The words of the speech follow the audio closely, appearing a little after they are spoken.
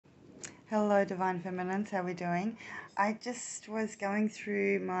Hello, Divine Feminines. How are we doing? I just was going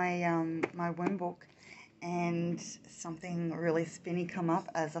through my womb book, and something really spinny come up,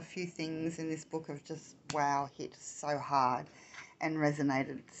 as a few things in this book have just hit so hard and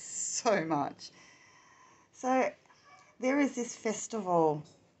resonated so much. So there is this festival.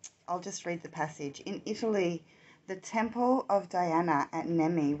 I'll just read the passage. In Italy, the temple of Diana at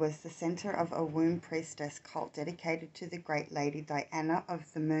Nemi was the center of a womb priestess cult dedicated to the great lady Diana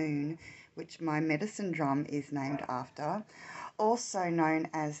of the Moon, which my medicine drum is named after, also known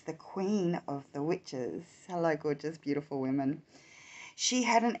as the Queen of the Witches. Hello, gorgeous, beautiful women. She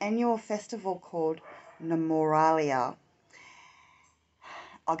had an annual festival called Nemoralia.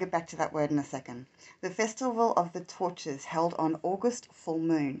 I'll get back to that word in a second. The Festival of the Torches, held on August full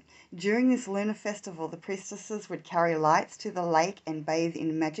moon. During this lunar festival, the priestesses would carry lights to the lake and bathe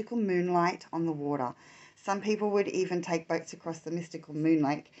in magical moonlight on the water. Some people would even take boats across the mystical moon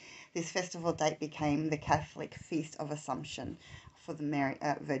lake. This festival date became the Catholic Feast of Assumption for the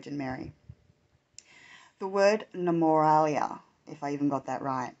Virgin Mary. The word Nemoralia, if I even got that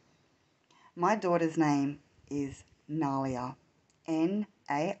right. My daughter's name is Nalia. Narlia.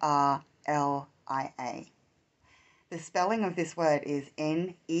 The spelling of this word is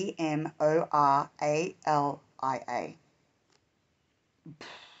Nemoralalia.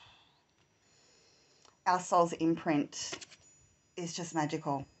 Our soul's imprint is just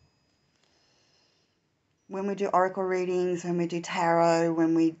magical. When we do oracle readings, when we do tarot,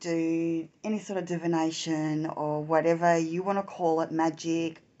 when we do any sort of divination or whatever you want to call it,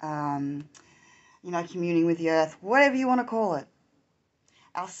 magic, communing with the earth, whatever you want to call it,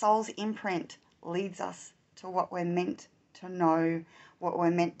 our soul's imprint leads us to what we're meant to know, what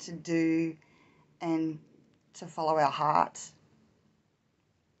we're meant to do, and to follow our heart.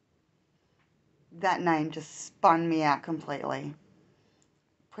 That name just spun me out completely.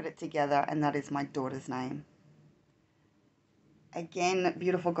 Put it together, and that is my daughter's name. Again,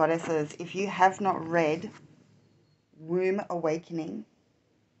 beautiful goddesses, if you have not read Womb Awakening,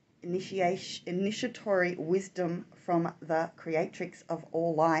 Initiatory Wisdom from the Creatrix of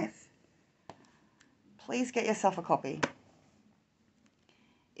All Life, please get yourself a copy.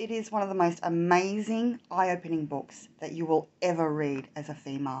 It is one of the most amazing, eye-opening books that you will ever read as a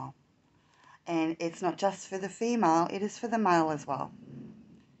female. And it's not just for the female, it is for the male as well.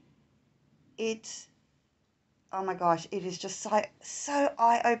 Oh my gosh, it is just so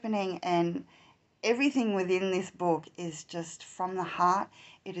eye-opening, and everything within this book is just from the heart.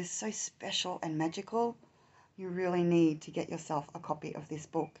 It is so special and magical. You really need to get yourself a copy of this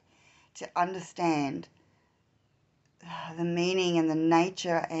book to understand the meaning and the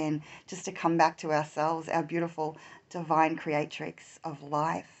nature, and just to come back to ourselves, our beautiful divine creatrix of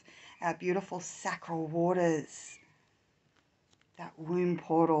life, our beautiful sacral waters, that womb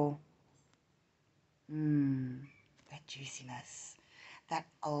portal, that juiciness, that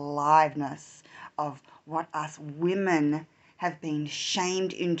aliveness of what us women have been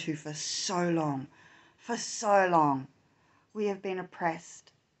shamed into for so long. For so long, we have been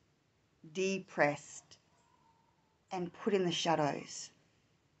oppressed, depressed, and put in the shadows.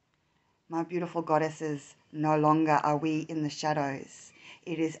 My beautiful goddesses, no longer are we in the shadows.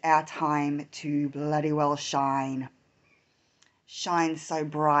 It is our time to bloody well shine. Shine so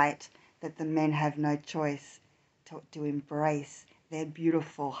bright that the men have no choice to embrace their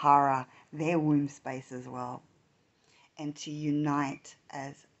beautiful hara, their womb space as well, and to unite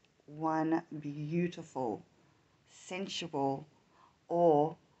as one beautiful, sensual,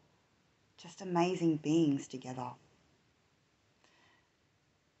 or just amazing beings together.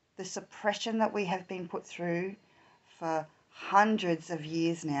 The suppression that we have been put through for hundreds of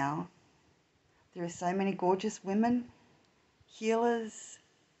years now, there are so many gorgeous women, healers,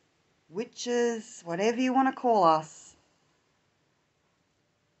 witches, whatever you want to call us,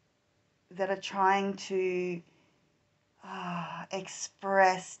 that are trying to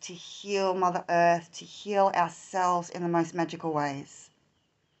express, to heal Mother Earth, to heal ourselves in the most magical ways.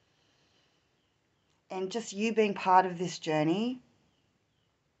 And just you being part of this journey,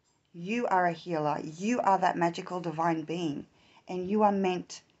 you are a healer. You are that magical divine being, and you are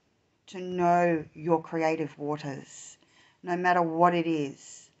meant to know your creative waters, no matter what it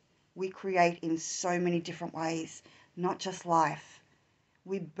is. We create in so many different ways, not just life.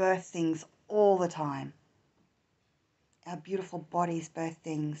 We birth things all the time. Our beautiful bodies birth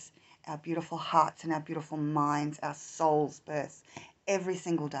things. Our beautiful hearts and our beautiful minds, our souls birth every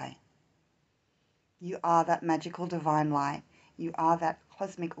single day. You are that magical divine light. You are that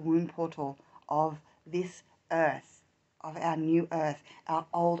cosmic womb portal of this earth, of our new earth, our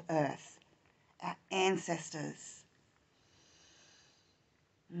old earth, our ancestors.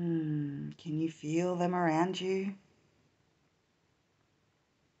 Can you feel them around you?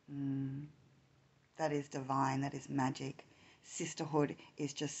 That is divine. That is magic. Sisterhood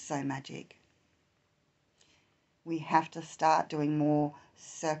is just so magic. We have to start doing more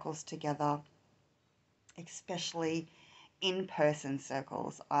circles together, especially in-person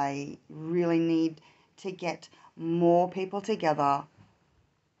circles. I really need to get more people together.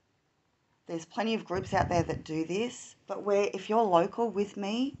 There's plenty of groups out there that do this, but if you're local with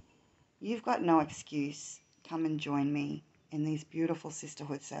me, you've got no excuse. Come and join me in these beautiful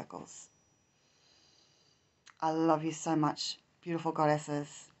sisterhood circles. I love you so much, beautiful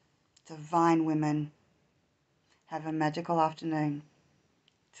goddesses, divine women. Have a magical afternoon.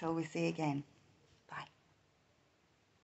 Till we see again.